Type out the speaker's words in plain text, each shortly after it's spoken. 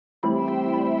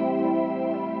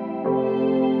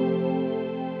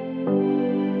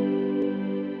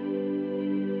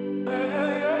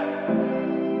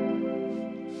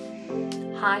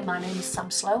Hi, my name is Sam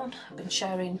Sloan. I've been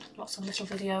sharing lots of little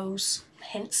videos,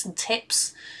 hints and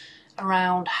tips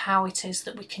around how it is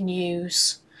that we can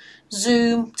use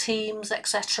Zoom, Teams,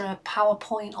 etc.,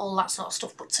 PowerPoint, all that sort of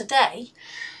stuff. But today,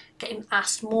 getting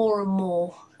asked more and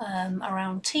more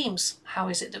around Teams. How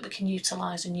is it that we can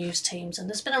utilise and use Teams? And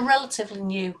there's been a relatively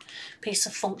new piece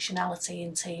of functionality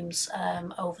in Teams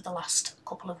over the last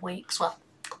couple of weeks, well,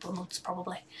 a couple of months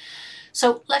probably.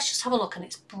 So let's just have a look, and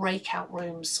it's breakout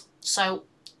rooms. So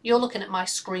you're looking at my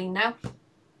screen now,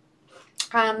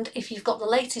 and if you've got the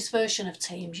latest version of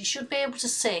Teams, you should be able to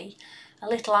see a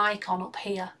little icon up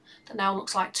here that now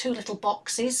looks like two little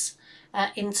boxes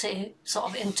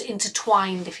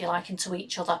intertwined, if you like, into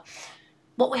each other.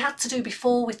 What we had to do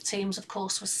before with Teams, of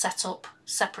course, was set up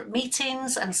separate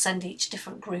meetings and send each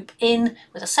different group in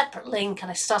with a separate link,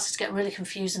 and it started to get really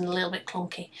confusing and a little bit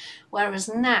clunky. Whereas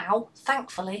now,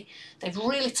 thankfully, they've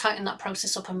really tightened that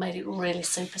process up and made it really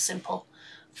super simple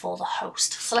for the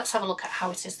host. So let's have a look at how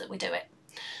it is that we do it.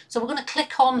 So we're going to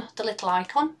click on the little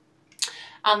icon,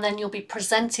 and then you'll be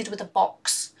presented with a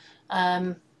box,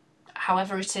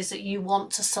 however it is that you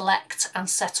want to select and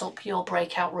set up your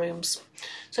breakout rooms.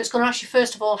 So it's going to ask you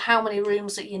first of all how many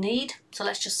rooms that you need. So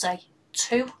let's just say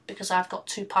 2, because I've got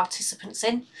 2 participants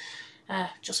in,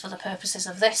 just for the purposes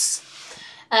of this.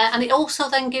 And it also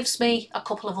then gives me a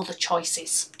couple of other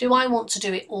choices. Do I want to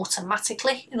do it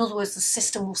automatically? In other words, the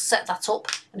system will set that up,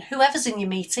 and whoever's in your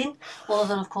meeting, other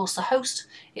than of course the host,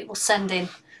 it will send in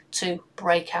to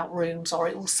breakout rooms, or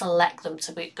it will select them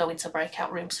to go into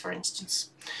breakout rooms, for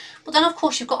instance. But then of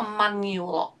course you've got a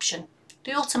manual option.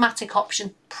 The automatic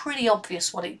option, pretty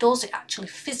obvious what it does. It actually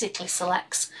physically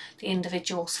selects the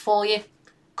individuals for you,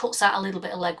 cuts out a little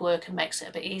bit of legwork and makes it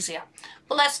a bit easier.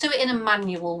 But let's do it in a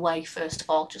manual way first of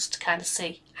all, just to kind of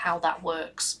see how that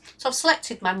works. So I've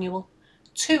selected manual,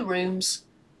 2 rooms,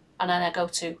 and then I go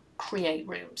to create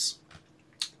rooms.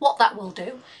 What that will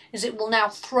do is it will now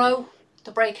throw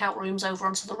the breakout rooms over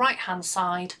onto the right hand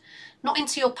side, not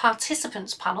into your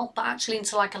participants panel, but actually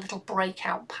into like a little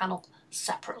breakout panel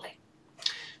separately.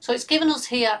 So it's given us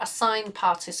here assign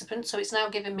participant, so it's now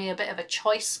giving me a bit of a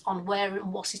choice on where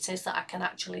and what it is that I can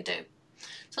actually do.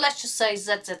 So let's just say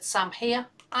ZZ Sam here.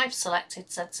 I've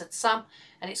selected ZZ Sam,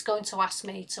 and it's going to ask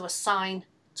me to assign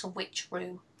to which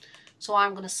room. So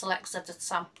I'm going to select ZZ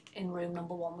Sam in room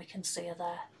number 1. We can see her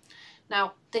there.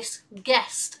 Now this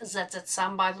guessed ZZ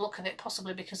Sam by the look of it,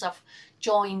 possibly because I've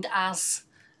joined as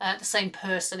the same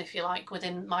person, if you like,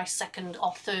 within my 2nd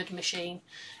or 3rd machine.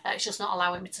 It's just not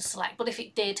allowing me to select. But if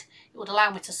it did, it would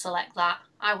allow me to select that.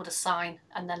 I would assign,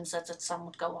 and then ZZ Sam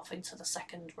would go off into the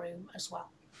 2nd room as well.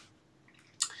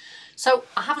 So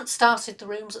I haven't started the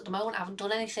rooms at the moment. I haven't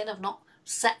done anything. I've not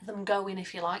set them going,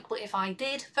 if you like. But if I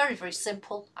did, very, very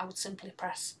simple, I would simply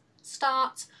press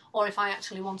start. Or if I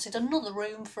actually wanted another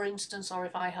room, for instance, or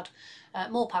if I had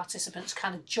more participants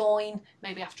kind of join,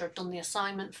 maybe after I've done the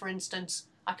assignment, for instance,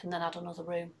 I can then add another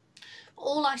room. But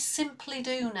all I simply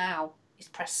do now is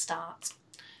press start.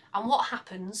 And what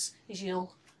happens is the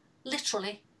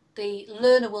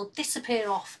learner will disappear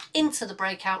off into the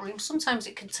breakout room. Sometimes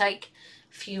it can take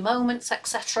a few moments,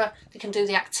 etc. They can do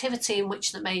the activity in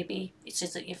which that maybe it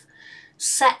is that you've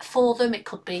set for them. It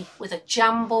could be with a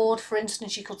Jamboard, for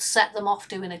instance. You could set them off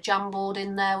doing a Jamboard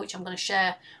in there, which I'm going to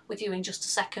share with you in just a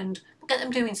second. But get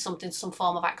them doing something, some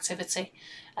form of activity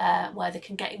where they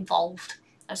can get involved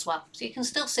as well. So you can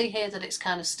still see here that it's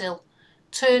kind of still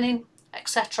turning,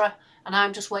 etc. And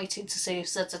I'm just waiting to see if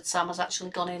ZZ Sam has actually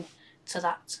gone in to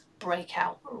that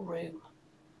breakout room.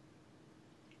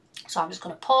 So I'm just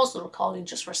going to pause the recording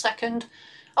just for a second.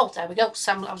 Oh, there we go.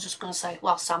 Sam, I was just going to say,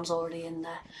 well, Sam's already in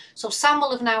there. So Sam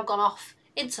will have now gone off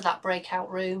into that breakout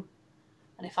room.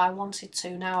 And if I wanted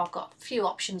to, now I've got a few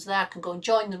options there. I can go and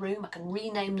join the room, I can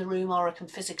rename the room, or I can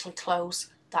physically close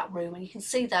that room. And you can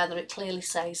see there that it clearly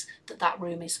says that that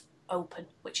room is open,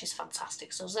 which is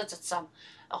fantastic. So ZZ Sam,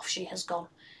 off she has gone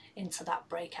into that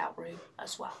breakout room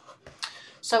as well.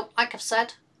 So like I've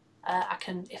said, I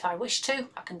can, if I wish to,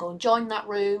 I can go and join that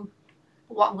room.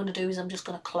 What I'm going to do is I'm just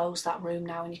going to close that room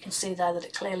now, and you can see there that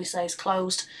it clearly says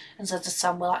closed, and ZZ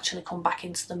Sam will actually come back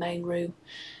into the main room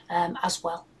as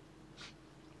well.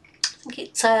 I think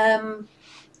it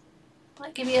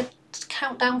might give you a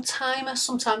countdown timer.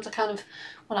 Sometimes I kind of,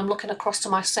 when I'm looking across to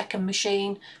my 2nd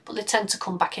machine, but they tend to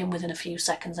come back in within a few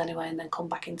seconds anyway, and then come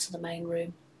back into the main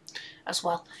room as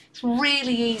well. It's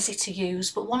really easy to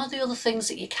use, but one of the other things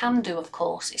that you can do, of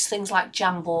course, is things like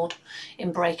Jamboard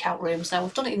in breakout rooms. Now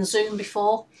we've done it in Zoom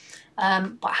before,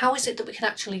 but how is it that we can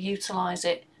actually utilise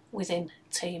it within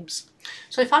Teams?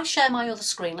 So if I share my other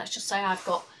screen, let's just say I've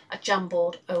got a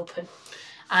Jamboard open,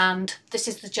 And this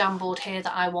is the Jamboard here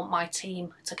that I want my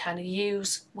team to kind of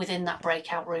use within that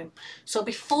breakout room. So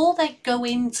before they go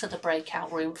into the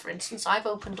breakout room, for instance, I've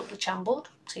opened up the Jamboard,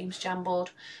 Teams Jamboard.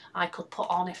 I could put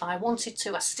on, if I wanted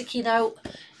to, a sticky note,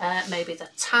 maybe the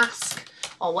task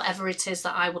or whatever it is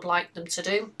that I would like them to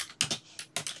do.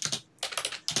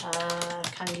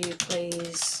 Can you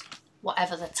please,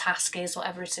 whatever the task is,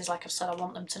 whatever it is, like I've said, I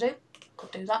want them to do,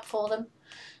 could do that for them.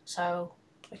 So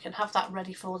we can have that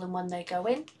ready for them when they go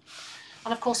in.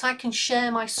 And of course I can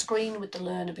share my screen with the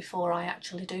learner before I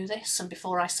actually do this and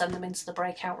before I send them into the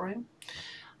breakout room.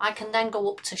 I can then go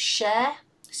up to share.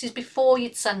 This is before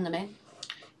you'd send them in.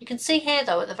 You can see here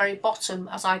though at the very bottom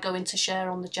as I go into share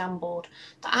on the Jamboard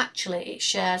that actually it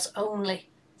shares only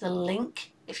the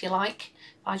link, if you like.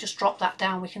 If I just drop that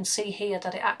down, we can see here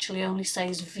that it actually only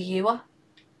says viewer.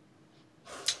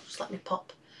 Just let me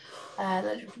pop.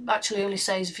 It actually only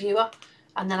says viewer.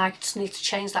 And then I just need to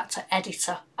change that to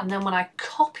editor. And then when I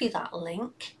copy that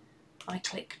link, I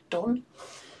click done.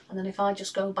 And then if I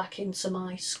just go back into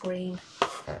my screen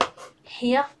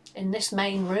here in this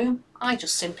main room, I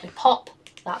just simply pop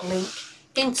that link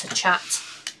into chat.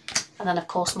 And then of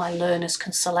course my learners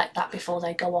can select that before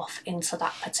they go off into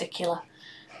that particular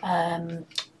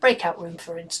breakout room,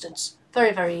 for instance.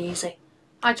 Very, very easy.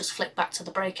 I just flick back to the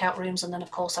breakout rooms and then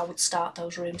of course I would start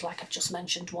those rooms like I've just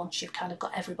mentioned once you've kind of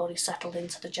got everybody settled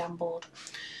into the Jamboard.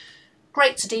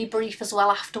 Great to debrief as well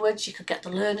afterwards. You could get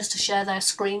the learners to share their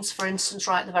screens, for instance,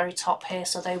 right at the very top here,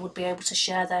 so they would be able to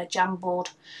share their Jamboard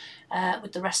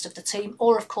with the rest of the team.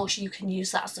 Or of course you can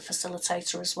use that as the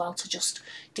facilitator as well to just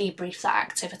debrief that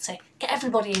activity. Get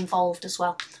everybody involved as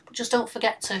well. But just don't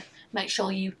forget to make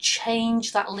sure you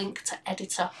change that link to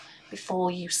editor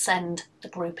before you send the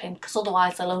group in, because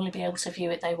otherwise they'll only be able to view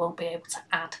it, they won't be able to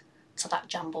add to that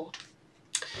Jamboard.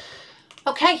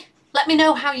 Okay, let me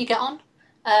know how you get on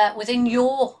within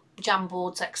your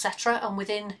Jamboards, etc., and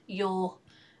within your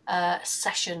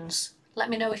sessions. Let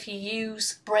me know if you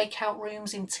use breakout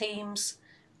rooms in Teams,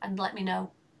 and let me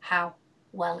know how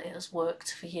well it has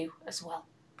worked for you as well.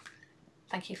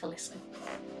 Thank you for listening.